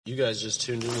You guys just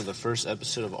tuned into the first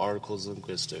episode of Articles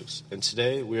Linguistics, and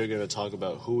today we are going to talk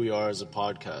about who we are as a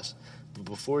podcast. But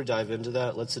before we dive into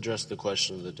that, let's address the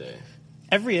question of the day.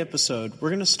 Every episode,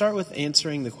 we're going to start with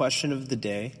answering the question of the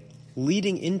day,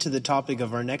 leading into the topic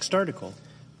of our next article.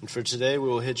 And for today, we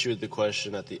will hit you with the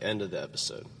question at the end of the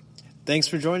episode. Thanks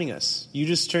for joining us. You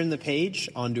just turned the page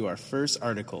onto our first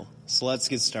article, so let's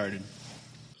get started.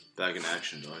 Back in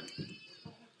action, dog.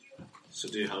 So,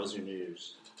 dude, how was your New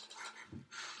Year's?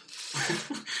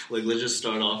 Let's just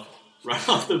start off right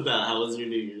off the bat. How was your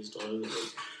New Year's, dog?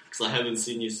 Because I haven't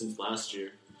seen you since last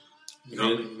year. You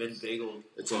got me mid-bagel.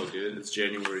 It's all good. It's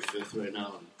January 5th right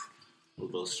now, and we're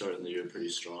both starting the year pretty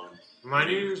strong. My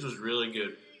New Year's was really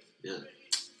good. Yeah.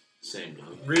 Same,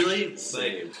 dog. Really?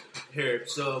 Same. Here,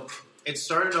 so it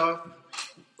started off,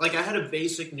 I had a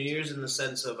basic New Year's in the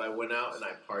sense of I went out and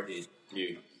I partied.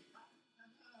 You.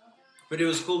 But it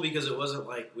was cool because it wasn't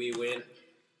like we went...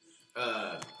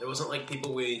 it wasn't like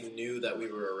people we knew that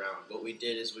we were around. What we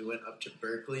did is we went up to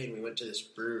Berkeley and we went to this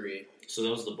brewery. So that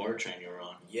was the BART train you were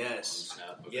on? Yes.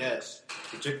 Okay. Yes.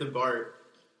 We took the BART,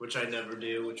 which I never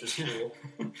do, which was cool.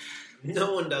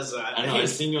 No one does that. I know, I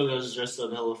seen you guys dressed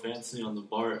up hella fancy on the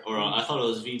BART. Or I thought it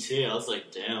was VTA. I was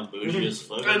like, damn, bougie as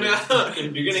fuck. I know.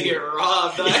 You're going to get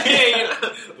robbed.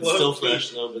 It's still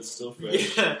fresh, though, but still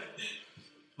fresh. Yeah.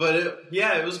 But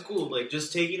it was cool.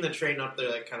 Just taking the train up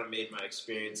there, kind of made my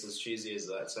experience as cheesy as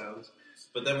that sounds.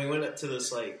 But then we went up to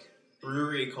this,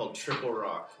 brewery called Triple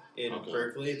Rock in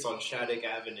Berkeley. It's on Shattuck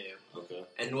Avenue. Okay.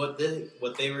 And what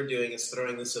they were doing is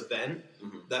throwing this event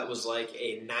that was like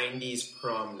a 90s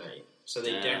prom night. So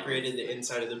they decorated the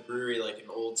inside of the brewery like an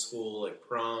old school,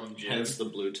 prom gym. Hence the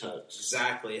blue tux.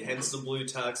 Exactly. Hence the blue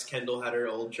tux. Kendall had her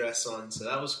old dress on, so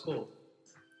that was cool.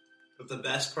 But the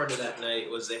best part of that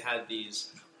night was they had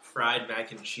these fried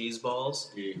mac and cheese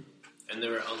balls, and they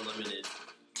were unlimited.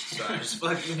 So I just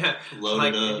fucking got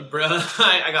loaded up. Bro,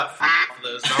 I got off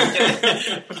those.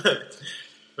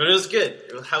 But it was good.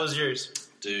 How was yours?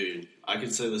 Dude, I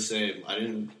could say the same.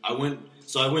 I went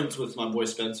with my boy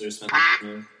Spencer's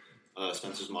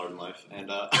Modern Life, and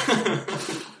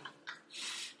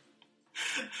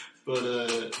but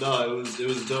no, it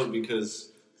was dope because,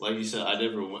 like you said, I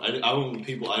went with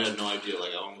people I had no idea.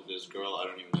 I went with this girl, I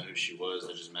don't even know who she was.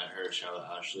 I just met her, shout out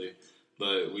Ashley.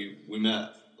 But we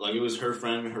met, it was her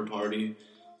friend and her party,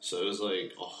 so it was a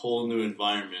whole new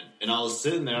environment. And I was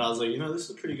sitting there and I was like, this is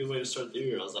a pretty good way to start the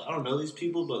year. I was like, I don't know these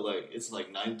people, but it's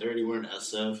 9:30, we're in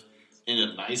SF in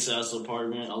a nice ass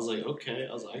apartment. I was like, okay,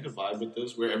 I could vibe with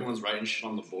this, where everyone's writing shit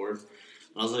on the board.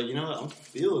 And I was like, I'm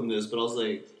feeling this. But I was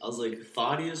like,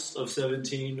 thoughtiest of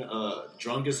 17,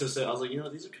 drunkest of 7. I was like,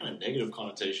 these are kind of negative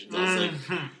connotations. I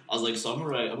was like, so I'm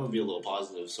gonna be a little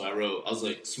positive. So I was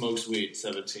like, smokes weed,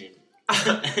 17,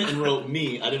 and wrote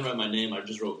me. I didn't write my name. I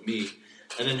just wrote me.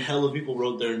 And then hella people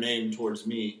wrote their name towards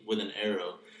me with an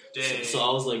arrow. Dang. So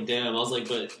I was like, damn. I was like,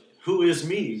 but who is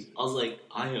me? I was like,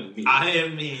 I am me. I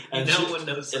am me. And no one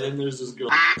knows that. And then there's this girl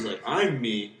who's like, I'm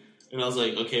me. And I was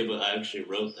like, okay, but I actually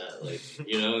wrote that,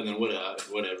 and then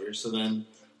whatever. So then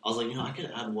I was like, I could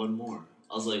add one more.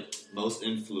 I was like, most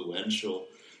influential.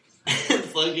 And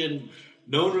fucking,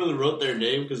 no one really wrote their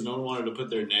name because no one wanted to put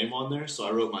their name on there. So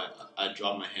I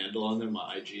dropped my handle on there,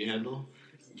 my IG handle.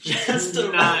 Just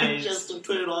to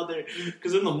put it on there.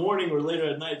 Because in the morning or later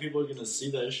at night, people are going to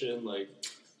see that shit and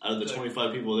out of the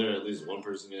 25 people there, at least one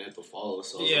person's going to hit the follow.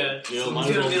 So yeah.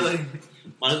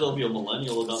 Might as well be a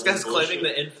millennial about this guy's claiming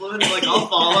the influence. I'll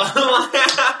follow.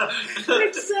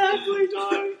 Exactly,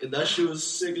 dog. And that shit was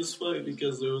sick as fuck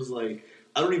because it was I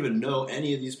don't even know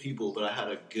any of these people, but I had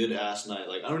a good ass night.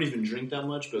 I don't even drink that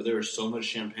much, but there was so much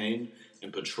champagne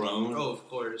and Patron. Oh, of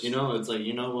course. It's you know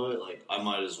what? I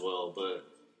might as well. But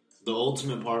the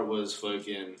ultimate part was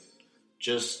fucking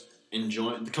just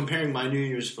enjoying, comparing my New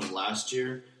Year's from last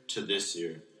year to this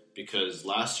year, because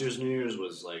last year's New Year's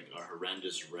was a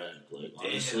horrendous wreck.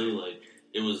 Honestly,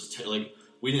 it was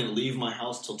we didn't leave my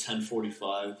house till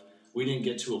 10:45. We didn't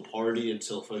get to a party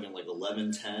until fucking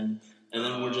 11:10, and then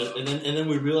and then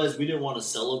we realized we didn't want to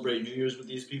celebrate New Year's with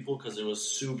these people because it was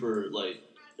super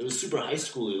high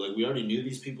schooly. We already knew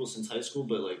these people since high school,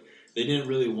 but they didn't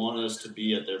really want us to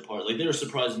be at their party. They were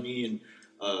surprised me and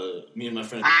my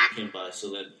friend came by.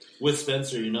 So then with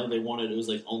Spencer, they wanted, it was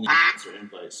only Spencer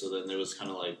invite. So then there was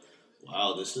kind of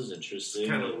wow, this is interesting.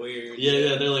 Kind of weird.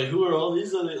 Yeah. They're like, who are all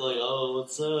these other, oh,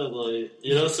 what's up?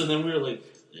 So then we were like,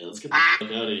 yeah, let's get the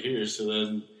fuck out of here. So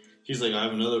then he's like, I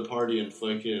have another party in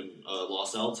fucking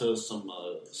Los Altos, some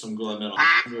girl I met on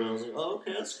Tinder. I was like, oh,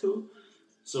 okay, that's cool.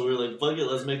 So we were like, fuck it,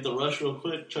 let's make the rush real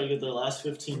quick, try to get there last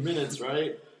 15 minutes,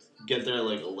 right? Get there at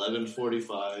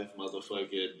 11:45,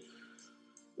 motherfucking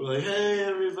We're like, hey,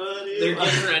 everybody. They're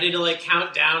getting ready to, like,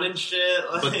 count down and shit.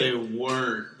 Like. But they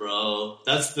weren't, bro.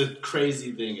 That's the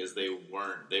crazy thing is they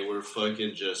weren't. They were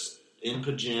fucking just in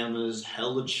pajamas,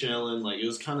 hella chilling. Like, it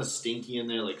was kind of stinky in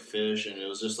there, like fish, and it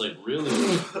was just, like, really...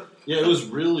 yeah, it was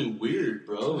really weird,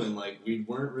 bro. And, like, we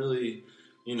weren't really,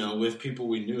 you know, with people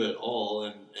we knew at all.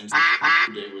 And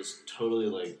day was totally,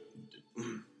 like,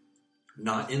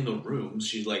 not in the room.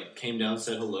 She, like, came down,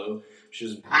 said hello. She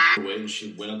was away, and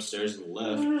she went upstairs and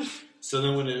left. So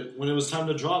then when it was time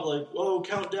to drop, like, whoa,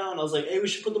 countdown, I was like, hey, we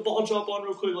should put the ball drop on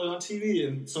real quick, like, on TV.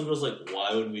 And some girl's like,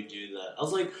 why would we do that? I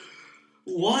was like,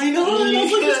 why not? I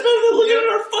was like, it's better than looking at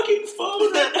our fucking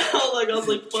phone right now. Like, I was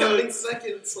like, fuck. Counting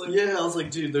seconds. Like. Yeah, I was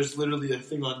like, dude, there's literally a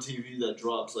thing on TV that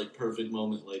drops, like, perfect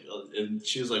moment. Like, and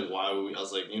she was like, why would we? I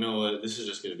was like, you know what? This is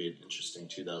just going to be an interesting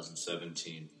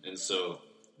 2017. And so,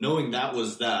 knowing that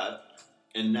was that,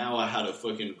 and now I had a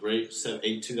fucking great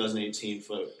 2018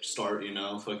 start, you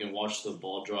know, fucking watch the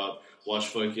ball drop, watch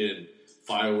fucking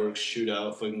fireworks shoot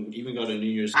out, fucking even got a New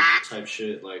Year's type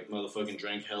shit, like motherfucking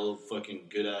drank hell fucking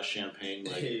good ass champagne.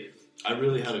 Like, I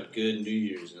really had a good New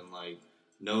Year's, and like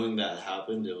knowing that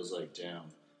happened, it was like, damn.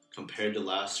 Compared to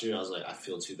last year, I was like, I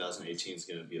feel 2018 is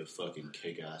gonna be a fucking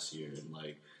kick ass year, and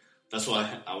like that's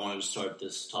why I wanted to start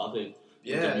this topic.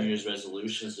 Yeah. The New Year's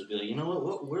resolutions to be like, you know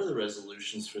what were the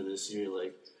resolutions for this year?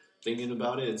 Like, thinking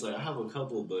about it, it's like, I have a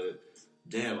couple, but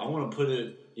damn, I want to put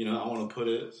it, you know,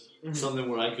 something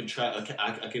where I could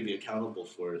I could be accountable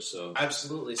for it, so.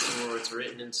 Absolutely, somewhere where it's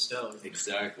written in stone.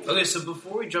 Exactly. Okay, so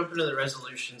before we jump into the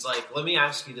resolutions, like, let me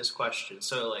ask you this question.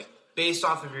 So, like, based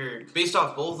off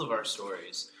both of our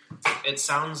stories, it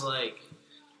sounds like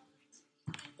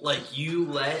you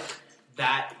let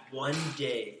that one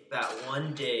day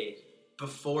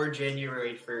before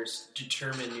January 1st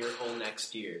determine your whole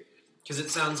next year. Because it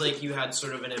sounds like you had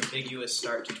sort of an ambiguous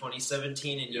start to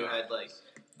 2017, and you had, like,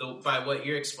 by what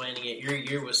you're explaining it, your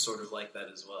year was sort of like that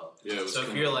as well. Yeah, so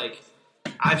if you're like,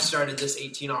 I've started this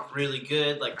 18 off really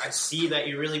good, like, I see that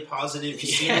you're really positive, you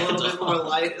seem a little bit more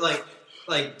light,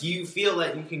 like, do you feel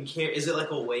that you can carry, is it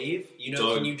like a wave? You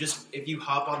know, can you just, if you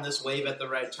hop on this wave at the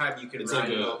right time, you can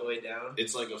ride it all the way down?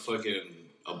 It's like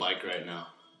a bike right now.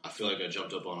 I feel like I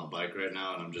jumped up on a bike right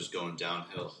now and I'm just going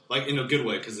downhill. Like, in a good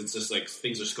way, because it's just like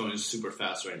things are going super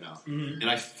fast right now. Mm-hmm.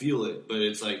 And I feel it, but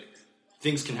it's like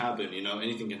things can happen, you know?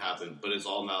 Anything can happen. But it's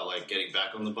all about, like, getting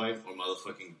back on the bike or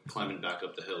motherfucking climbing back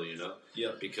up the hill, you know?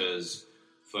 Yep. Because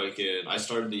fucking I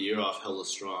started the year off hella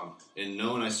strong. And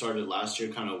knowing I started last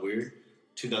year kind of weird,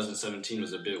 2017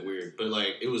 was a bit weird. But,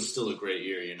 like, it was still a great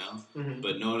year, you know? Mm-hmm.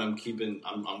 But knowing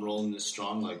I'm rolling this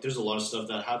strong, like, there's a lot of stuff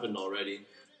that happened already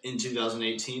in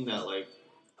 2018 that, like,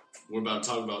 we're about to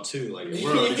talk about too. Like,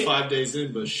 we're already 5 days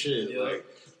in, but shit, yeah. Like,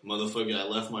 motherfucker, I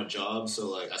left my job, so,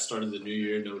 like, I started the new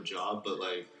year, no job, but,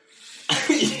 like,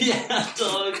 yeah,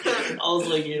 dog. I was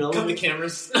like, you know, cut the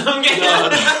cameras. No.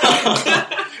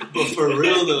 But for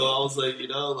real though, I was like, you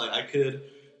know, like, I could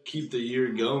keep the year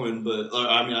going, but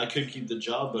I could keep the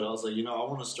job, but I was like, you know, I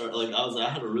want to start. Like, I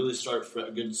had to really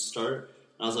good start.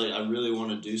 I was like, I really want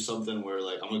to do something where,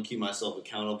 like, I'm going to keep myself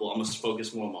accountable. I'm going to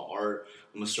focus more on my art.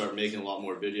 I'm going to start making a lot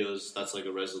more videos. That's, like,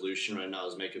 a resolution right now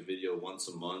is make a video once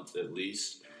a month at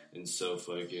least. And so,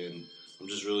 fucking, I'm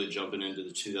just really jumping into the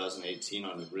 2018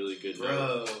 on a really good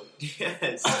note. Bro,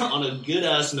 yes. On a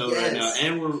good-ass note right now.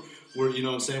 And we're, you know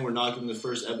what I'm saying, we're knocking the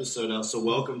first episode out. So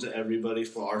welcome to everybody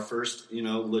for our first, you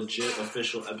know, legit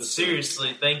official episode.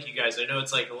 Seriously, thank you guys. I know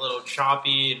it's like a little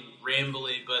choppy and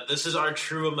rambly, but this is our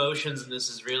true emotions, and this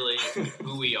is really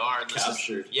who we are. This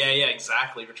Captured. Yeah,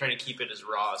 exactly. We're trying to keep it as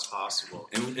raw as possible.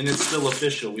 And it's still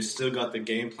official. We still got the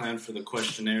game plan for the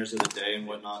questionnaires of the day and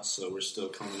whatnot, so we're still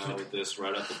coming out with this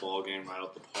right at the ball game, right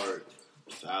out the park,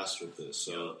 fast with this.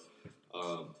 So,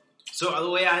 So the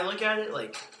way I look at it,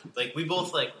 like we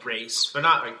both like race, but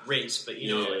not like race, but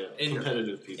you know,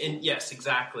 competitive people. And yes,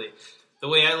 exactly. The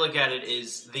way I look at it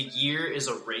is the year is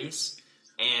a race,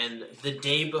 and the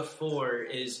day before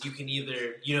is you can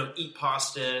either, you know, eat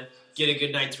pasta, get a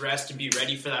good night's rest, and be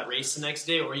ready for that race the next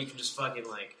day, or you can just fucking,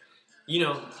 like, you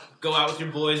know, go out with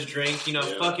your boys, drink, you know,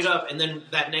 fuck it up, and then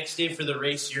that next day for the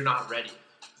race, you're not ready.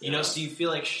 You know, so you feel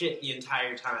like shit the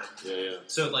entire time. Yeah.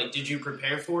 So, like, did you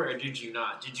prepare for it or did you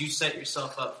not? Did you set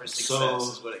yourself up for success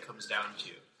is what it comes down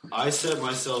to. I set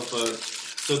myself up.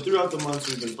 So, throughout the months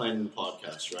we've been planning the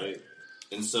podcast, right?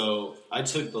 And so, I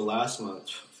took the last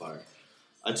month,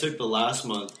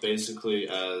 basically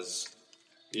as,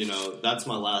 you know, that's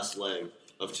my last leg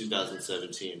of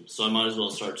 2017. So, I might as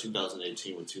well start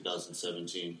 2018 with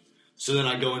 2017. So, then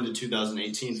I go into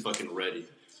 2018 fucking ready.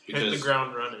 Because hit the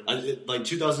ground running. Like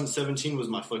 2017 was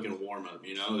my fucking warm up.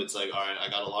 You know, it's like, all right, I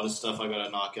got a lot of stuff I got to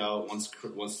knock out. Once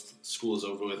school is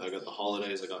over with, I got the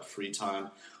holidays, I got free time.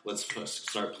 Let's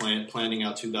start planning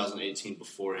out 2018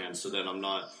 beforehand. So then I'm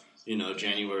not, you know,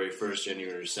 January 1st,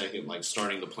 January 2nd, like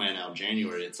starting to plan out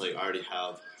January. It's like I already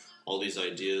have all these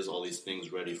ideas, all these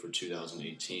things ready for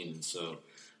 2018, and so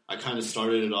I kind of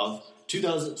started it off.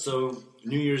 So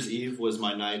New Year's Eve was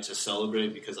my night to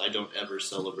celebrate because I don't ever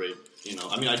celebrate. You know,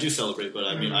 I mean, I do celebrate, but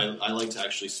I mean, I like to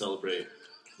actually celebrate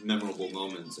memorable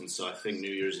moments, and so I think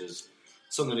New Year's is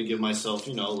something to give myself,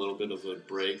 you know, a little bit of a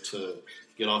break to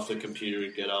get off the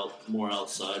computer, get out more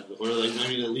outside, or like, I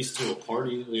mean, at least to a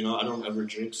party. You know, I don't ever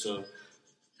drink, so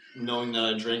knowing that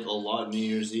I drank a lot New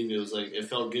Year's Eve, it was like, it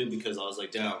felt good because I was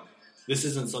like, damn, this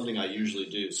isn't something I usually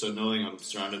do. So knowing I'm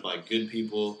surrounded by good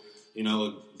people, you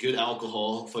know, good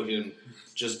alcohol, fucking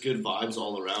just good vibes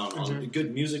all around,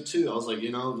 good music too. I was like,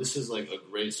 you know, this is like a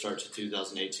great start to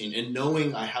 2018. And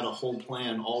knowing I had a whole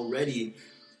plan already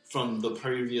from the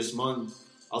previous month,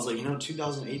 I was like, you know,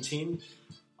 2018,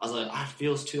 I was like, I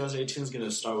feel 2018 is going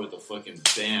to start with a fucking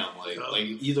bam. Like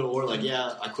either or, like,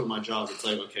 yeah, I quit my job. It's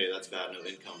like, okay, that's bad, no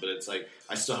income. But it's like,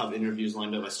 I still have interviews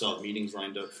lined up. I still have meetings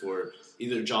lined up for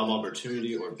either job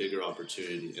opportunity or bigger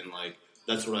opportunity. And, like,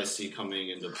 that's what I see coming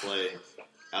into play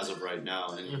as of right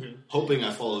now. And hoping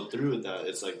I follow through with that.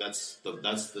 It's like, that's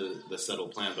the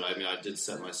settled plan. But, I mean, I did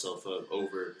set myself up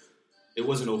over, it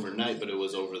wasn't overnight, but it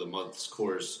was over the month's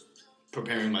course,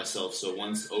 preparing myself. So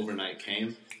once overnight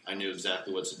came, I knew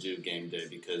exactly what to do game day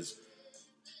because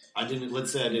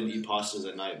let's say I didn't eat pastas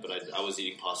at night, but I was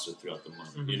eating pasta throughout the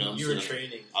month, you know? You were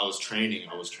training. I was training,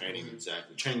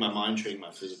 exactly. Training my mind, training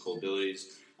my physical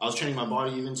abilities. I was training my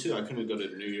body even too. I couldn't go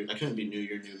to New Year. I couldn't be New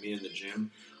Year, New Me in the gym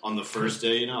on the first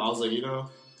day, you know? I was like, you know,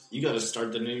 you got to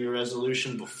start the New Year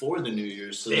resolution before the New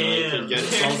Year so that I could get it.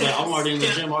 So I was like, I'm already in the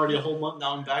gym, already a whole month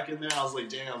now. I'm back in there. I was like,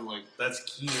 damn, like. That's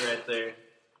key right there.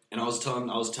 And I was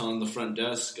telling the front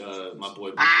desk, my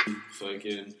boy,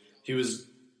 fucking, he was,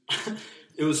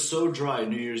 it was so dry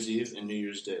New Year's Eve and New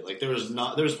Year's Day. Like there was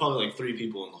probably like 3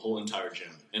 people in the whole entire gym.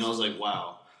 And I was like,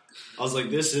 wow. I was like,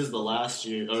 this is the last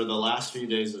year, or the last few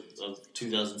days of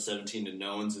 2017 and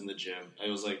no one's in the gym. I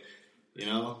was like, you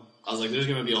know, I was like, there's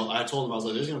going to be, I told him, I was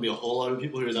like, there's going to be a whole lot of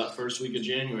people here that first week of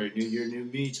January, New Year, New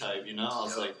Me type, you know? I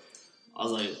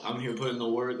was like, I'm here putting the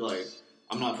work, like,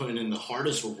 I'm not putting in the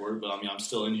hardest of work, but I mean, I'm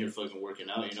still in here fucking working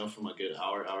out, you know, for a good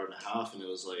hour and a half. And it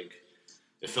was like,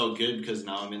 it felt good because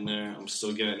now I'm in there. I'm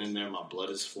still getting in there. My blood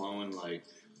is flowing. Like,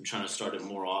 I'm trying to start it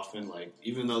more often. Like,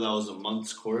 even though that was a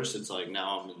month's course, it's like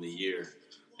now I'm in the year.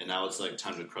 And now it's like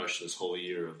time to crush this whole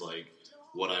year of like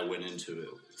what I went into it.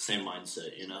 Same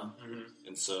mindset, you know?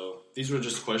 And so these were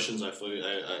just questions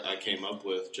I came up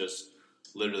with just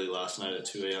literally last night at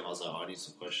 2 a.m. I was like, oh, I need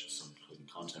some questions, some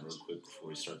content real quick before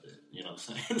we start the, you know what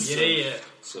I'm saying?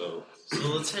 So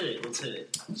let's hit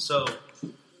it. So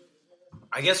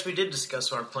I guess we did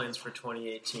discuss our plans for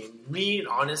 2018. Me,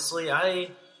 honestly, I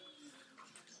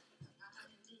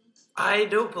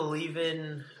don't believe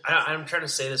in, I'm trying to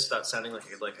say this without sounding like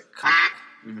a cock.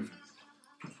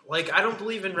 Like, I don't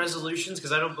believe in resolutions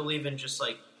because I don't believe in just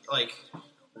like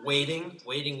waiting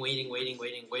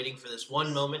for this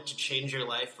one moment to change your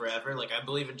life forever. Like, I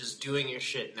believe in just doing your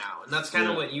shit now. And that's kind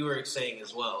of what you were saying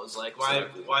as well. Is like,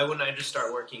 why wouldn't I just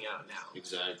start working out now?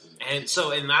 Exactly. And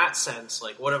so in that sense,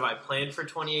 like, what have I planned for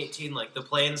 2018? Like, the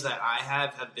plans that I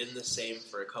have been the same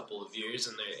for a couple of years,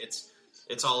 and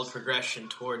it's all a progression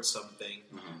towards something.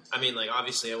 I mean, like,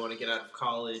 obviously I want to get out of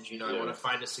college, you know, I want to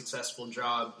find a successful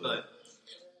job, but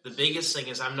the biggest thing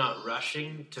is I'm not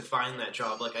rushing to find that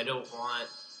job. Like, I don't want,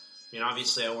 I mean,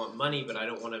 obviously I want money, but I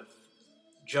don't want to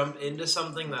jump into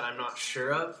something that I'm not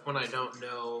sure of when I don't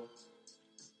know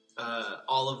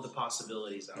all of the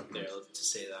possibilities out there, to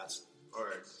say that,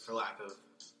 or for lack of.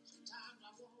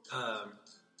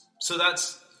 So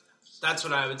that's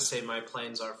what I would say my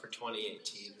plans are for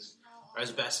 2018, or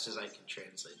as best as I can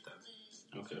translate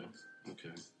them. Okay.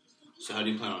 So how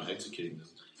do you plan on executing them?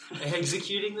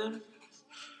 Executing them?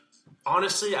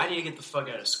 Honestly, I need to get the fuck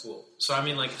out of school. So, I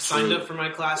mean, like, signed up for my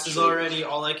classes already.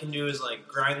 All I can do is, like,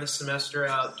 grind the semester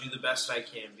out, do the best I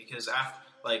can. Because,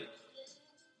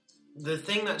 the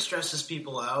thing that stresses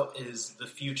people out is the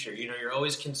future. You know, you're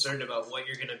always concerned about what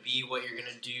you're going to be, what you're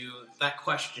going to do. That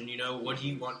question, you know, what do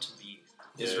you want to be,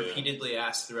 is repeatedly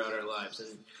asked throughout our lives.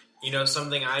 And, you know,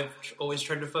 something I've always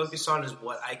tried to focus on is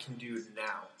what I can do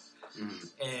now.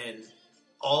 And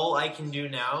all I can do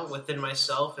now within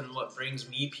myself and what brings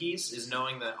me peace is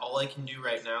knowing that all I can do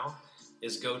right now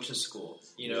is go to school.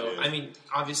 You know, I mean,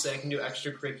 obviously I can do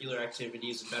extracurricular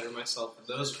activities and better myself in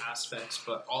those aspects,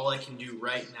 but all I can do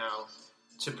right now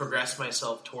to progress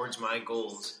myself towards my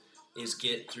goals is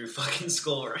get through fucking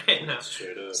school right now.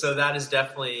 Straight up. So that is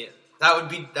definitely that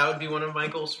would be one of my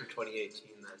goals for 2018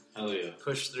 then. Hell yeah.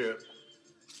 Push through.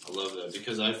 I love that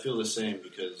because I feel the same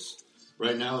because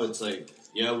right now it's like,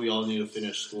 yeah, we all need to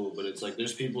finish school, but it's like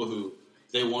there's people who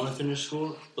they want to finish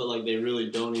school, but like they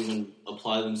really don't even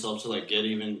apply themselves to like get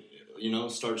even,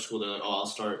 start school. They're like, oh,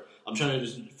 I'm trying to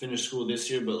just finish school this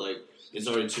year, but like it's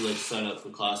already too late to sign up for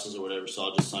classes or whatever, so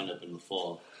I'll just sign up in the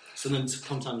fall. So then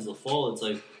sometimes the fall, it's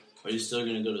like, are you still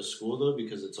going to go to school though?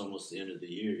 Because it's almost the end of the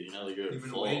year, you're in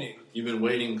fall. Waiting. You've been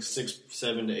waiting 6,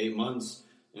 7 to 8 months.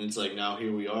 And it's like, now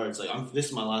here we are. It's like, this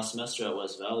is my last semester at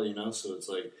West Valley, so it's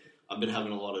like, I've been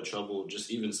having a lot of trouble just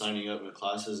even signing up in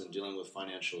classes and dealing with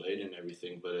financial aid and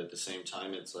everything. But at the same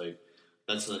time, it's like,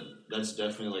 that's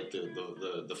definitely like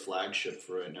the flagship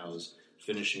for right now is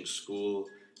finishing school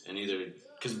and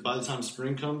because by the time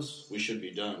spring comes, we should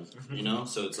be done,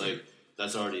 So it's like,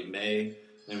 that's already May.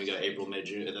 Then we got April, May,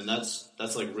 June. And then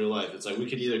that's like real life. It's like, we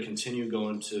could either continue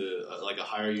going to like a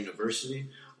higher university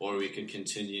or we could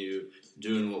continue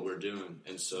doing what we're doing.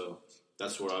 And so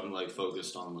that's where I'm like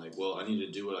focused on like, well, I need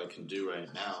to do what I can do right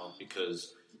now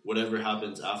because whatever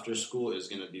happens after school is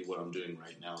going to be what I'm doing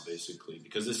right now, basically,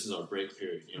 because this is our break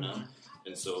period,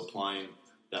 And so applying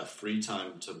that free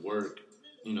time to work,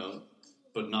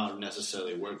 but not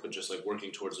necessarily work, but just like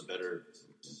working towards a better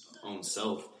own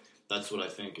self. That's what I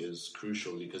think is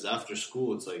crucial because after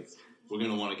school, it's like, we're going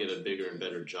to want to get a bigger and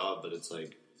better job, but it's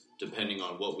like, depending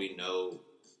on what we know,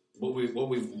 what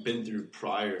we've been through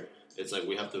prior, it's like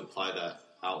we have to apply that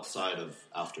outside of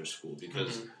after school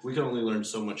because we can only learn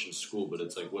so much in school, but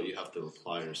it's like what you have to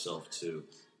apply yourself to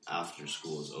after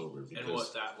school is over. Because, and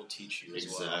what that will teach you as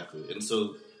well. Exactly. And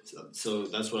so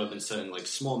that's what I've been setting, like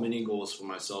small mini goals for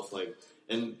myself, like,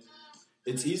 and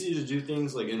it's easy to do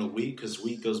things like in a week because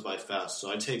week goes by fast.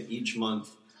 So I take each month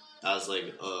as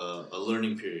like a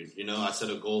learning period, I set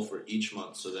a goal for each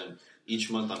month. So then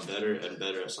each month I'm better and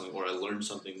better at something, or I learn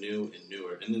something new and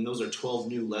newer. And then those are 12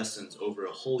 new lessons over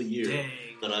a whole year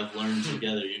that I've learned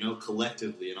together,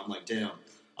 collectively. And I'm like, damn,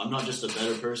 I'm not just a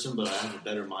better person, but I have a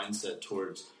better mindset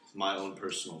towards my own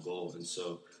personal goal. And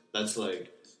so that's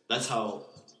how,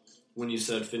 when you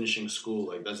said finishing school,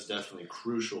 like that's definitely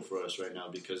crucial for us right now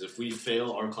because if we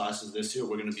fail our classes this year,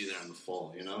 we're going to be there in the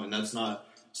fall, And that's not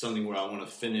something where I want to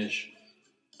finish.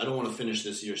 I don't want to finish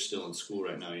this year still in school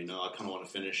right now, I kind of want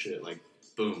to finish it like,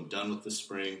 boom, done with the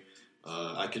spring.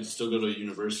 I could still go to a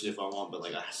university if I want, but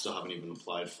like I still haven't even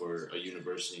applied for a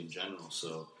university in general.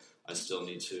 So I still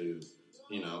need to,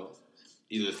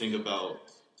 either think about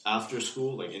after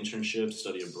school, like internships,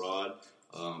 study abroad,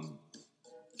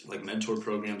 like mentor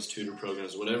programs, tutor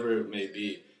programs, whatever it may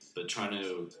be, but trying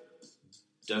to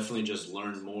definitely just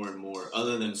learn more and more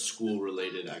other than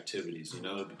school-related activities,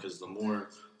 because the more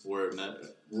we're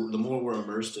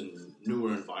immersed in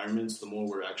newer environments, the more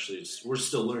we're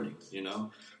still learning,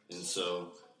 And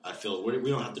so I feel we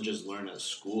don't have to just learn at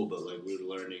school, but like we're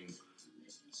learning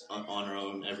on our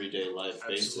own everyday life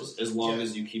basis, as long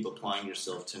as you keep applying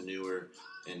yourself to newer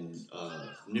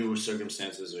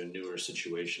circumstances or newer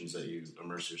situations that you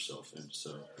immerse yourself in.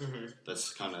 So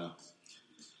that's kind of.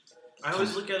 I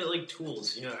always look at it like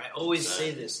tools. I always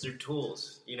say this: they're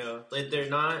tools. Like they're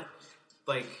not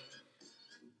like.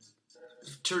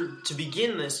 To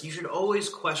begin this, you should always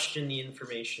question the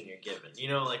information you're given.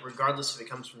 Like regardless if it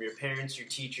comes from your parents, your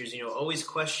teachers, always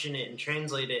question it and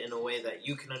translate it in a way that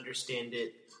you can understand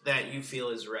it, that you feel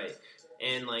is right.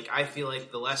 And like I feel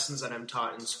like the lessons that I'm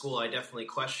taught in school, I definitely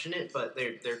question it, but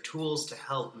they're tools to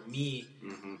help me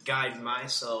guide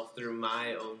myself through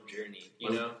my own journey.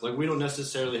 Like we don't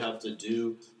necessarily have to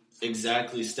do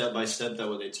exactly step by step that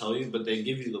what they tell you, but they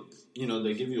give you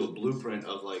they give you a blueprint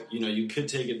of like, you could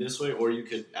take it this way or you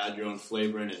could add your own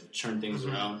flavor in and turn things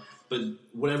around, but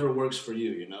whatever works for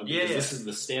you, because this is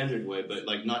the standard way, but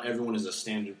like not everyone is a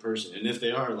standard person. And if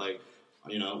they are, like,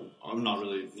 I'm not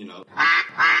really,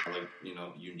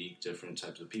 unique, different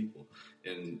types of people.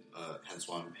 And hence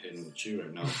why I'm hitting with you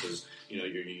right now, because, you're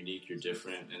unique, you're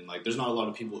different. And like, there's not a lot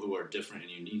of people who are different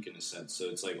and unique in a sense. So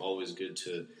it's like always good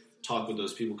to talk with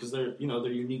those people because they're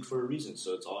unique for a reason.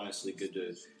 So it's honestly good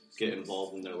to get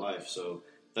involved in their life. So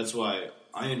that's why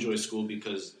I enjoy school,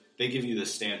 because they give you the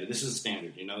standard. This is a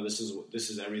standard, this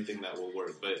is everything that will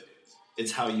work, but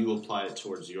it's how you apply it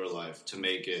towards your life to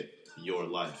make it your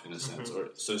life in a sense.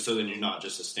 Or so then you're not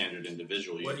just a standard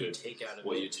individual. What you take out of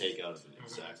it,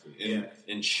 exactly.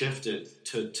 And shift it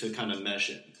to kind of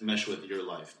mesh with your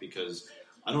life, because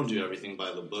I don't do everything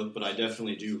by the book, but I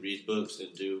definitely do read books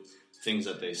and do things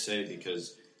that they say,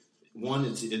 because one,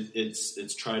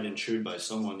 it's tried and true by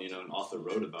someone, an author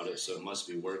wrote about it, so it must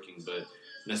be working. But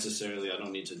necessarily I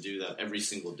don't need to do that every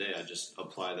single day. I just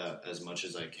apply that as much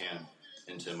as I can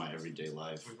into my everyday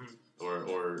life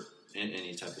or in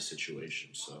any type of situation.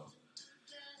 So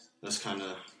that's kind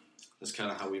of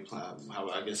how we plan. How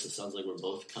I guess it sounds like we're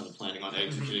both kind of planning on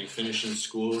executing, finishing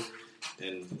school,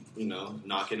 and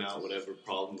knocking out whatever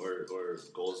problem or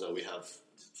goals that we have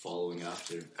following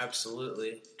after.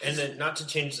 Absolutely. And then, not to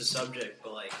change the subject,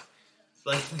 but like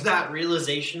that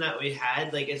realization that we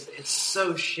had, like it's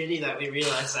so shitty that we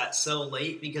realized that so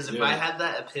late, because if I had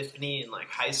that epiphany in like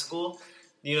high school,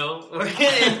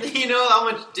 how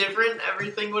much different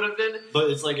everything would have been.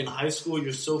 But it's like in high school,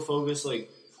 you're so focused. Like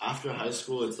after high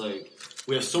school, it's like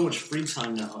we have so much free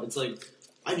time now. It's like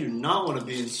I do not want to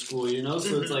be in school,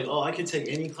 So it's like, I can take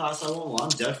any class I want. Well, I'm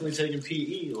definitely taking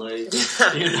PE. Like, it's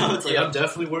like I'm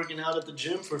definitely working out at the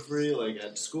gym for free, like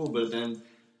at school. But then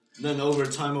over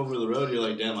time, over the road, you're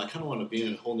like, damn, I kind of want to be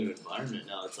in a whole new environment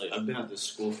now. It's like I've been at this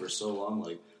school for so long,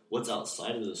 like what's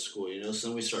outside of the school, So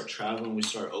then we start traveling, we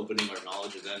start opening our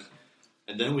knowledge,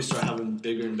 and then we start having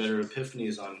bigger and better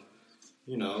epiphanies on,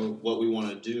 what we want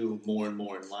to do more and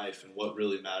more in life and what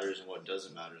really matters and what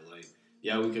doesn't matter. Like,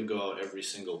 yeah, we could go out every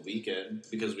single weekend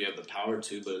because we have the power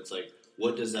to, but it's like,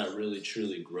 what does that really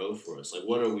truly grow for us? Like,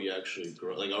 what are we actually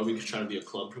grow? Like, are we trying to be a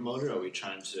club promoter? Are we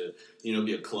trying to,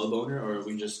 be a club owner? Or are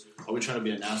we trying to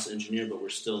be a NASA engineer, but we're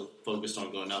still focused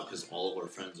on going out because all of our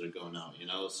friends are going out,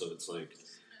 So it's like,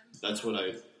 that's what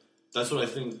I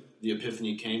think the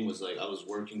epiphany came, was like, I was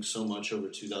working so much over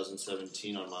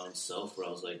 2017 on my own self, where I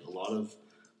was like, a lot of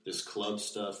this club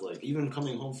stuff, like even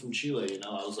coming home from Chile,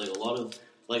 I was like, a lot of,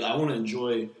 like, I want to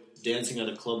enjoy dancing at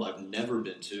a club I've never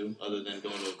been to, other than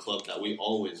going to a club that we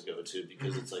always go to,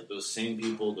 because it's like those same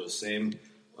people, those same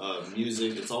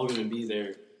music, it's all going to be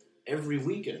there every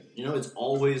weekend. It's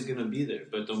always going to be there.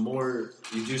 But the more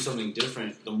you do something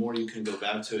different, the more you can go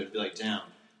back to it and be like, damn,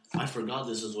 I forgot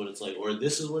this is what it's like, or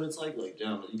this is what it's like. Like,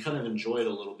 damn, you kind of enjoy it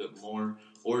a little bit more,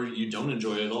 or you don't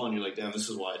enjoy it at all, and you're like, damn, this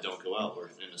is why I don't go out, or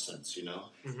in a sense,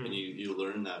 And you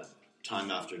learn that time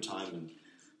after time. And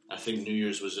I think New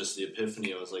Year's was just the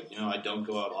epiphany. I was like, I don't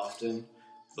go out often,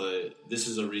 but this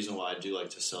is a reason why I do like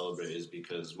to celebrate, is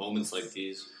because moments like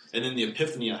these, and then the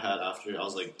epiphany I had after, I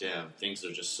was like, damn, things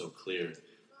are just so clear.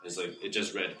 It's like, it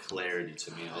just read clarity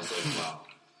to me. I was like, wow.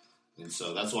 And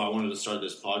so that's why I wanted to start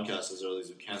this podcast as early as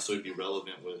we can, so it'd be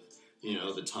relevant with,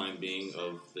 the time being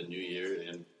of the new year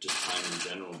and just time in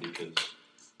general, because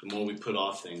the more we put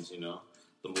off things, the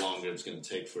longer it's going to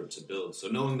take for it to build. So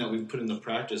knowing that we've put into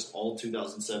practice all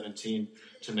 2017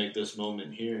 to make this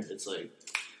moment here, it's like,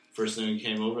 first thing we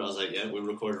came over, I was like, yeah, we're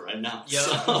recording right now. Yeah.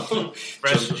 So,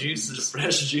 fresh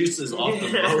juices off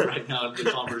the boat right now in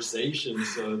the conversation.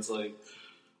 So it's like,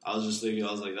 I was just thinking,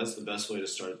 I was like, that's the best way to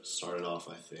start it off,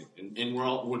 I think. And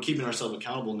we're keeping ourselves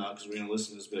accountable now, because we're going to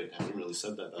listen to this and be like, damn, we really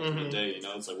said that back in the day,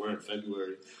 It's like we're in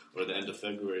February, or the end of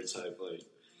February type, like,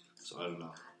 so I don't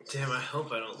know. Damn, I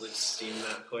hope I don't lose steam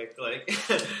that quick, like.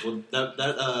 Well,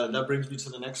 that brings me to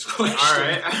the next question. All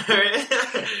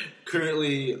right.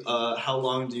 Currently, how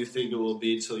long do you think it will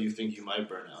be till you think you might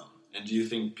burn out? And do you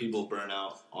think people burn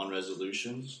out on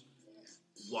resolutions?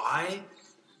 Why?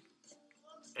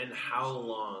 And how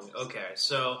long? Okay,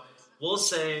 so we'll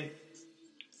say,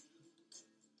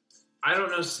 I don't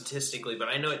know statistically, but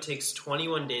I know it takes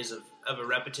 21 days of a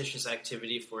repetitious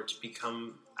activity for it to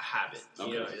become a habit.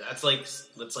 Okay. That's like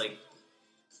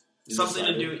You something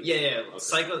decided? to do. Yeah. Okay.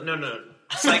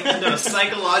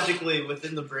 Psychologically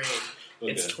within the brain.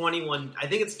 Okay. It's 21. I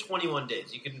think it's 21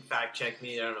 days. You can fact check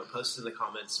me. I don't know. Post in the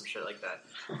comments, some shit like that.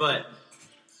 But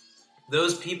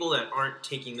those people that aren't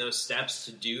taking those steps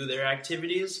to do their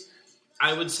activities,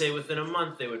 I would say within a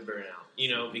month they would burn out.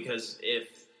 Because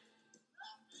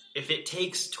if it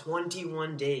takes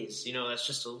 21 days, that's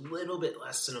just a little bit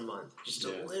less than a month. Just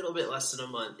a little bit less than a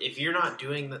month. If you're not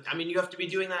doing that, you have to be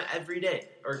doing that every day,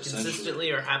 or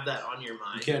consistently, or have that on your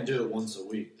mind. You can't do it once a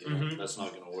week. That's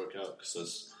not going to work out, because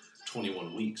that's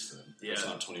 21 weeks then. Yeah. It's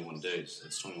not 21 days.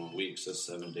 It's 21 weeks. That's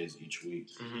 7 days each week.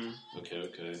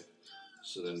 Okay.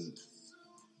 So then,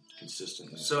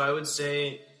 consistently. So I would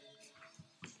say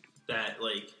that,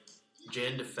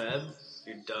 Jan to Feb,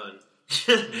 you're done.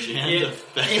 Jan to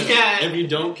Feb. Yeah. If you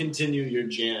don't continue, you're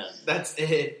Jan. That's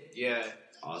it. Yeah.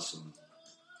 Awesome.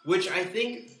 Which I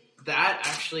think that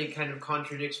actually kind of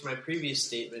contradicts my previous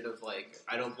statement of,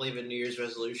 I don't believe in New Year's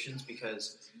resolutions,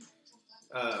 because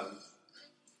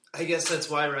I guess that's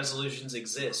why resolutions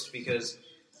exist, because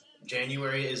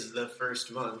January is the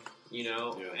first month,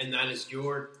 and that is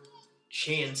your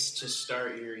chance to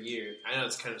start your year. I know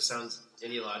it kind of sounds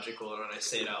ideological when I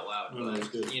say it out loud,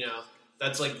 but,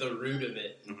 That's like the root of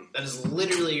it. Mm-hmm. That is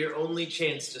literally your only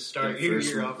chance to start your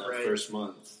year off right. First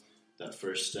month, that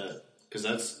first step.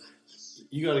 Because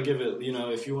you got to give it,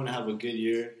 if you want to have a good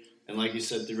year, and like you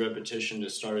said, through repetition to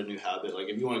start a new habit. Like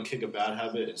if you want to kick a bad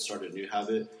habit and start a new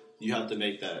habit, you have to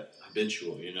make that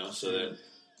habitual, So then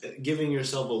giving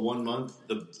yourself a 1 month,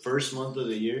 the first month of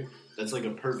the year, that's like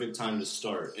a perfect time to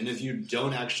start. And if you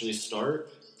don't actually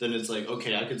start, then it's like,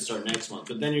 okay, I could start next month.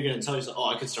 But then you're going to tell yourself,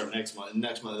 I could start next month. And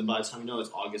by the time you know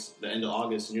it's August, the end of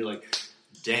August, and you're like,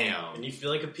 damn. And you feel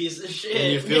like a piece of shit.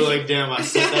 And you feel like, damn, I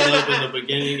set that up in the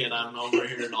beginning, and I'm over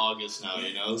here in August now,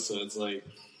 So it's like,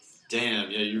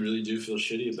 damn, yeah, you really do feel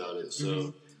shitty about it.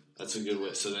 So that's a good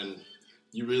way. So then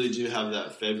you really do have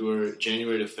that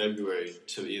January to February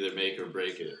to either make or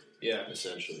break it. Yeah.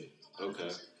 Essentially.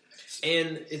 Okay.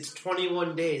 And it's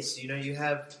 21 days, so, you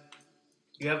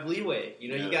have leeway.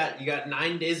 You got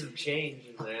 9 days of change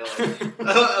in there,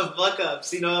 of fuck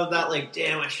ups. That like,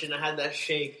 damn, I shouldn't have had that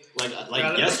shake.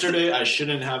 Like yesterday, I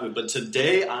shouldn't have it, but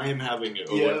today I am having it,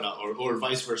 or whatnot, or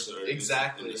vice versa.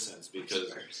 Exactly. In a sense,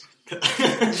 because. Really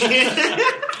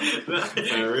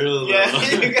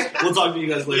we'll talk to you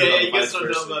guys later. Yeah, about you guys vice don't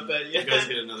versa. know about that. Yeah. You guys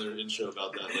get another intro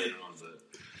about that later on.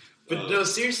 But no,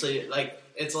 seriously, like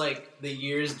it's like the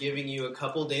year's giving you a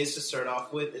couple days to start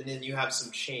off with, and then you have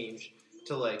some change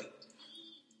to like,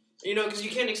 because you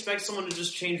can't expect someone to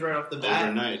just change right off the bat.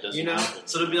 Overnight, doesn't happen.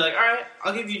 So to be like, all right,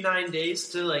 I'll give you 9 days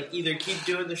to like either keep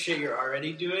doing the shit you're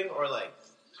already doing, or like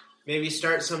maybe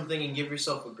start something and give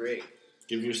yourself a break.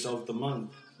 Give yourself the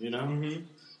month, Mm-hmm.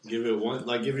 Give it one,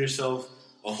 like give yourself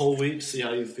a whole week, see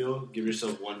how you feel. Give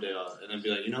yourself 1 day off, and then be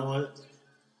like, you know what?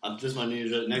 This is my New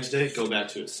Year's. Next day, go back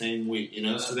to it. Same week,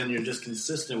 So then you're just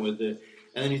consistent with it.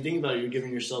 And then you think about it, you're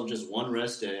giving yourself just one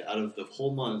rest day out of the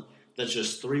whole month. That's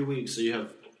just 3 weeks. So you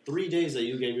have 3 days that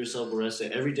you gave yourself a rest day.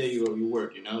 Every day you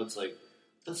work, It's like,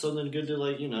 that's something good to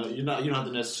like, you don't have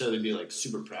to necessarily be like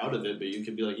super proud of it, but you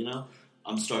could be like,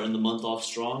 I'm starting the month off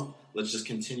strong. Let's just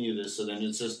continue this. So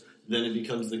then then it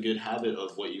becomes the good habit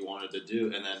of what you wanted to do.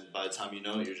 And then by the time you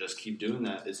know it, you just keep doing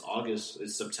that. It's August.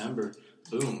 It's September.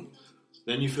 Boom.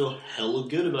 Then you feel hella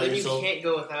good about yourself. Then you can't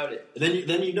go without it. And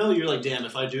then you're like, damn,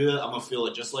 if I do that, I'm going to feel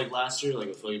like just like last year, like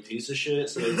a fucking piece of shit.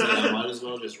 So it's like, I might as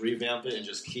well just revamp it and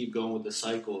just keep going with the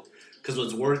cycle. Because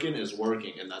what's working is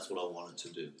working, and that's what I wanted to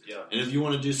do. Yeah. And if you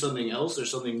want to do something else or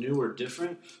something new or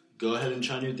different, go ahead and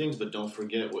try new things, but don't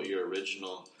forget what your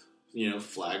original,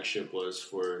 flagship was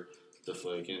for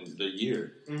the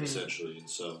year, essentially. And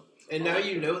so... And now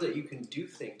you know that you can do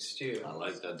things, too. I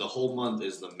like that. The whole month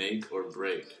is the make or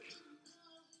break.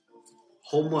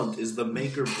 Whole month is the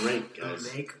make or break, guys.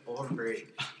 The make or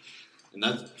break. And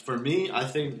that, for me, I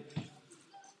think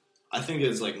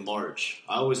it's like March.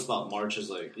 I always thought March is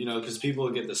like, because people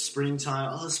get the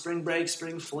springtime, spring break,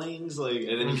 spring flings, and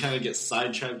then you kind of get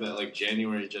sidetracked that like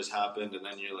January just happened, and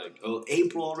then you're like,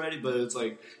 April already, but it's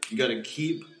like you got to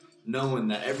keep knowing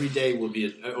that every day will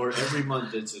be, or every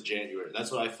month it's a January.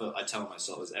 That's what I tell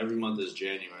myself is every month is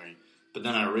January. But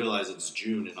then I realize it's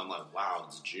June, and I'm like, wow,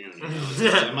 it's June.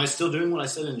 Am I still doing what I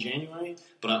said in January?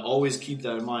 But I always keep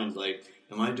that in mind. Like,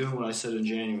 am I doing what I said in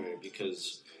January?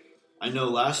 Because I know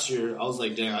last year, I was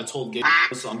like, damn, I told Gabe,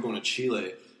 so I'm going to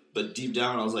Chile. But deep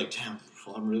down, I was like, damn,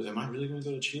 am I really going to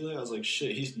go to Chile? I was like,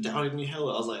 shit, he's doubting me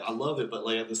hella. I was like, I love it. But,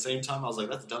 like, at the same time, I was like,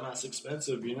 that's dumbass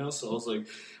expensive, So I was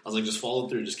like, just follow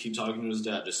through. Just keep talking to his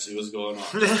dad. Just see what's going on.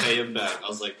 Just pay him back. I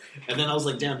was like, and then I was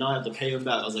like, damn, now I have to pay him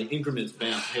back. I was like, increments,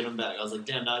 bam, paid him back. I was like,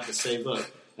 damn, now I have to save up.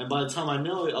 And by the time I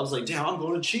know it, I was like, damn, I'm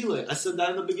going to Chile. I said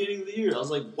that in the beginning of the year. I was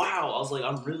like, wow. I was like,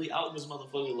 I'm really out in this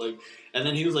motherfucker. Like, and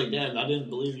then he was like, damn, I didn't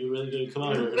believe you were really going to come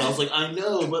out here. And I was like, I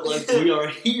know, but like, we are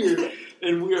here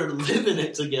and we are living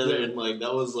it together. And like,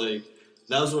 that was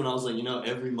when I was like,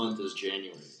 every month is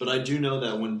January. But I do know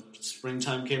that when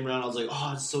springtime came around, I was like,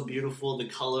 oh, it's so beautiful, the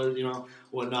color,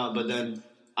 whatnot. But then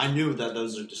I knew that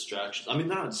those are distractions. I mean,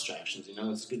 not distractions,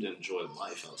 it's good to enjoy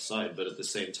life outside. But at the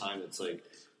same time, it's like,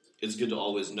 it's good to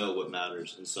always know what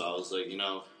matters. And so I was like,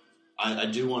 I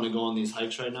do want to go on these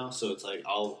hikes right now. So it's like,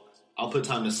 I'll put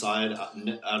time aside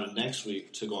out of next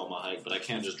week to go on my hike. But I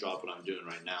can't just drop what I'm doing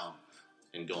right now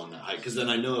and go on that hike. Because then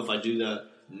I know if I do that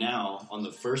now on the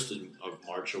 1st of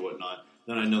March or whatnot,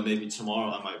 then I know maybe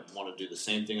tomorrow I might want to do the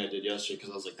same thing I did yesterday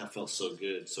because I was like, that felt so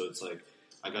good. So it's like,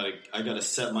 I gotta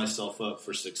set myself up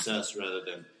for success rather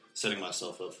than setting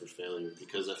myself up for failure,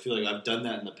 because I feel like I've done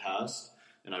that in the past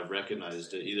and I've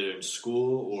recognized it either in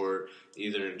school or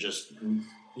either in just,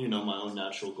 my own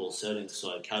natural goal setting.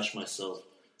 So I catch myself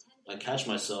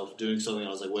doing something. I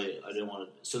was like, wait, I didn't want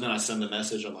to. So then I send the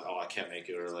message. I'm like, oh, I can't make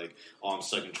it, or like, oh, I'm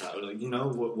stuck in traffic, like,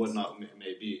 what not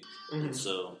may be. And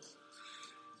so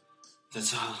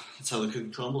that's how the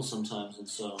cookie crumbles sometimes, and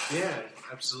so Yeah,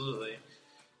 absolutely.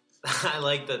 I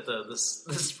like that the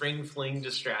spring fling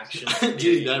distraction.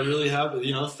 dude, that really happened.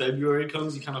 You know, February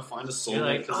comes, you kind of find a soulmate. You're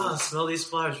like, oh, smell these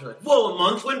flowers. You're like, whoa, a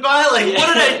month went by? Like,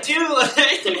 what did I do?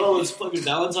 It's like, oh, it's fucking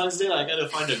Valentine's Day. I gotta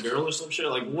find a girl or some shit.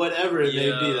 Like, whatever it may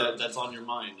be that's on your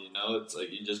mind. You know, it's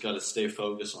like you just gotta stay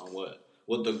focused on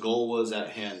what the goal was at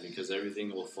hand, because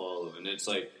everything will follow. And it's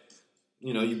like,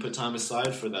 you know, you put time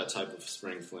aside for that type of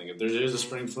spring fling. If there is a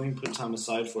spring fling, put time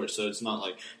aside for it. So it's not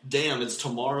like, damn, it's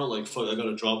tomorrow. Like, fuck, I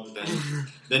gotta drop it.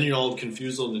 Then you're all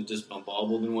confused and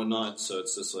disbobbled and whatnot. So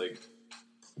it's just like,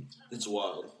 it's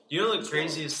wild. You know, the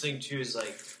craziest thing too is like,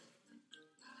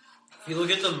 if you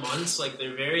look at the months, like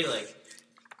they're very like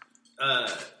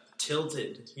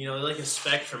tilted. You know, like a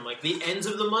spectrum. Like the ends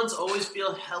of the months always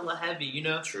feel hella heavy. You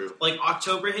know, True. Like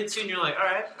October hits you and you're like, all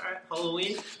right,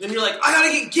 Halloween. Then you're like, I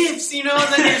gotta get gifts. You know,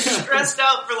 and then you're stressed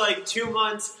out for like 2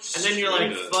 months, and then you're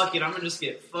like, fuck it, I'm gonna just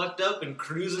get fucked up and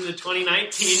cruise into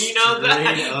 2019. You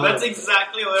know, that's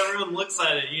exactly how everyone looks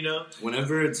at it. You know,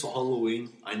 whenever it's Halloween,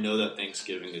 I know that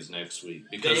Thanksgiving is next week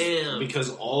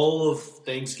because all of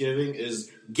Thanksgiving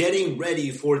is getting ready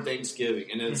for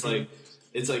Thanksgiving, and it's like.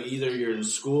 It's like either you're in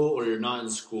school or you're not in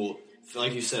school.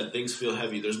 Like you said, things feel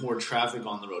heavy. There's more traffic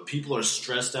on the road. People are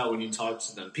stressed out when you talk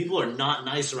to them. People are not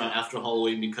nice around after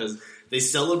Halloween because they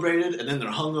celebrated and then they're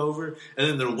hungover and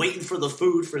then they're waiting for the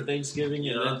food for Thanksgiving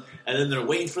and then they're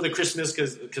waiting for the Christmas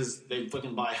because they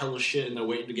fucking buy hella shit and they're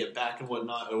waiting to get back and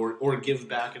whatnot or give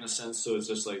back in a sense. So it's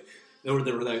just like they were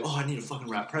like, oh, I need to fucking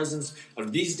wrap presents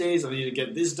of these days. I need to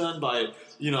get this done by,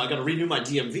 you know, I got to renew my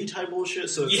DMV type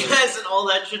bullshit. So it's yes, and all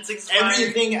that shit's expired.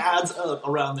 Everything adds up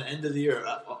around the end of the year.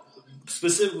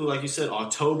 Specifically, like you said,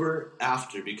 October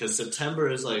after, because September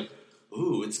is like,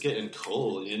 ooh, it's getting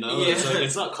cold, you know? Yeah. It's like,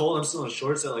 it's not cold, I'm still in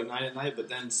shorts at like 9 at night, but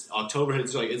then October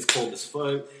hits, like, it's cold as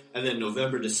fuck. And then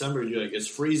November, December, you're like, it's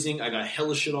freezing, I got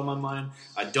hella shit on my mind,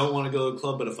 I don't want to go to the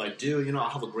club, but if I do, you know, I'll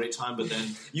have a great time, but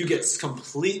then you get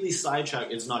completely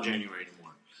sidetracked, it's not January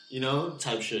anymore, you know?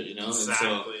 Type shit, you know?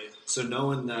 Exactly. And so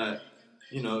knowing that,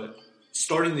 you know,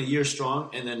 starting the year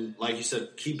strong, and then, like you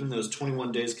said, keeping those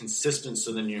 21 days consistent,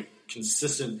 so then you're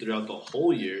consistent throughout the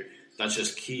whole year, that's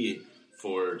just key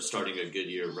for starting a good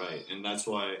year right. And that's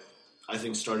why I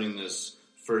think starting this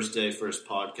first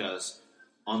podcast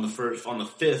on the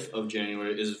 5th of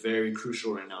January is very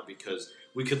crucial right now, because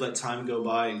we could let time go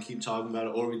by and keep talking about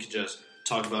it, or we could just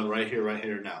talk about it right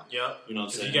here now. Yep. You know what I'm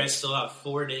saying? You guys still have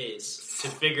 4 days to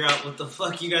figure out what the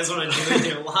fuck you guys want to do in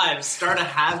your lives. Start a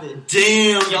habit.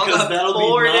 Damn, y'all because that'll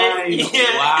be 9.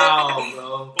 Yeah. Wow,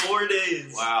 bro. 4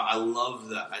 days. Wow, I love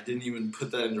that. I didn't even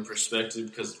put that into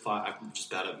perspective because I'm just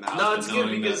bad at math. No, it's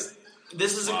good because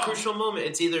this is a Wow. crucial moment.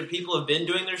 It's either people have been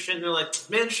doing their shit and they're like,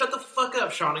 man, shut the fuck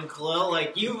up, Sean and Khalil.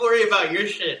 Like, you worry about your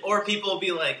shit. Or people will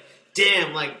be like,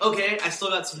 damn, like, okay, I still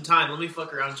got some time. Let me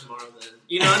fuck around tomorrow then.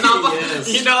 You know,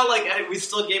 Yes. You know, like, we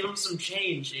still gave them some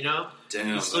change, you know?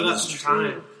 Damn, we still that got is some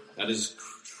true. time. That is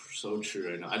so true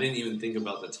right now. I didn't even think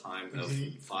about the time of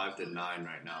 5 to 9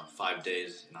 right now. 5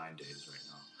 days, 9 days right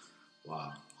now.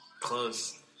 Wow.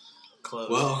 Close.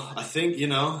 Well, I think, you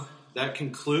know, that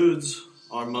concludes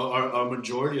our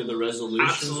majority of the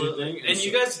resolutions. Absolutely. We think. And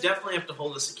you guys definitely have to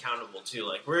hold us accountable too.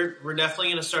 Like we're definitely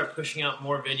going to start pushing out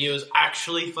more videos,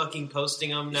 actually fucking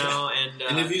posting them now. Yeah.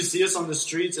 And if you see us on the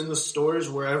streets, in the stores,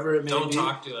 wherever it may don't be,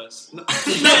 talk to us.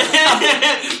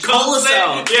 Call us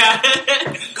out.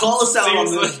 Yeah. Call us out on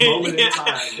this Seriously. moment in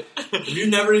time. If you've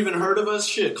never even heard of us,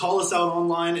 shit, call us out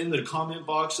online in the comment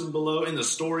box and below, in the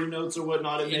story notes or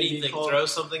whatnot. It may be Anything, called. throw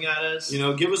something at us. You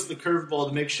know, give us the curveball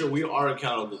to make sure we are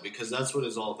accountable, because that's what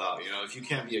it's all about. You know, if you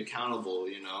can't be accountable,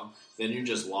 you know, then you're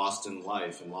just lost in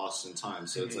life and lost in time.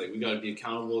 So it's like, we got to be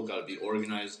accountable, got to be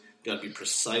organized, got to be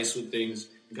precise with things,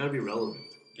 got to be relevant.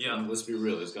 Yeah. You know, let's be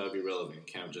real. It's got to be relevant. It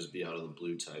can't just be out of the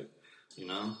blue type. You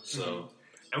know, so.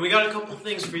 And we got a couple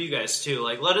things for you guys too.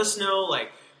 Like, let us know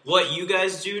like what you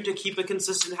guys do to keep a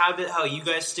consistent habit, how you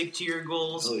guys stick to your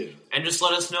goals, Hell yeah. and just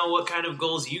let us know what kind of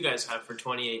goals you guys have for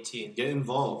 2018. Get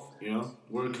involved, you know?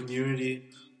 We're a community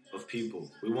of people.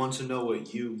 We want to know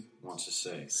what you want to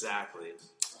say. Exactly.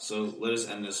 So let us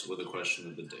end this with a question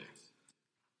of the day.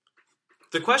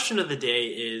 The question of the day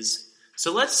is,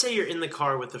 so let's say you're in the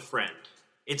car with a friend.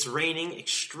 It's raining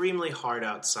extremely hard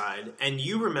outside, and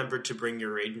you remembered to bring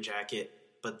your rain jacket,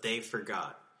 but they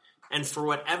forgot. And for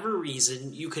whatever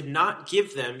reason, you could not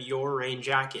give them your rain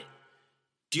jacket.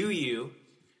 Do you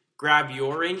grab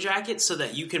your rain jacket so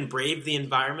that you can brave the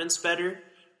environments better?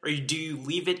 Or do you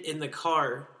leave it in the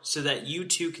car so that you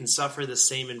too can suffer the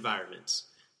same environments?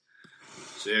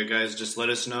 So yeah, guys, just let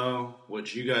us know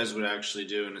what you guys would actually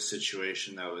do in a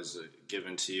situation that was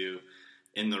given to you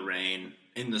in the rain,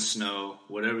 in the snow,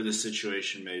 whatever the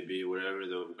situation may be, whatever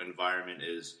the environment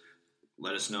is.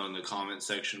 Let us know in the comment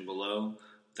section below.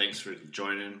 Thanks for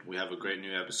joining. We have a great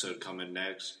new episode coming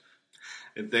next.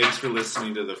 And thanks for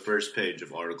listening to the first page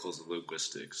of Articles of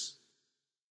Linguistics.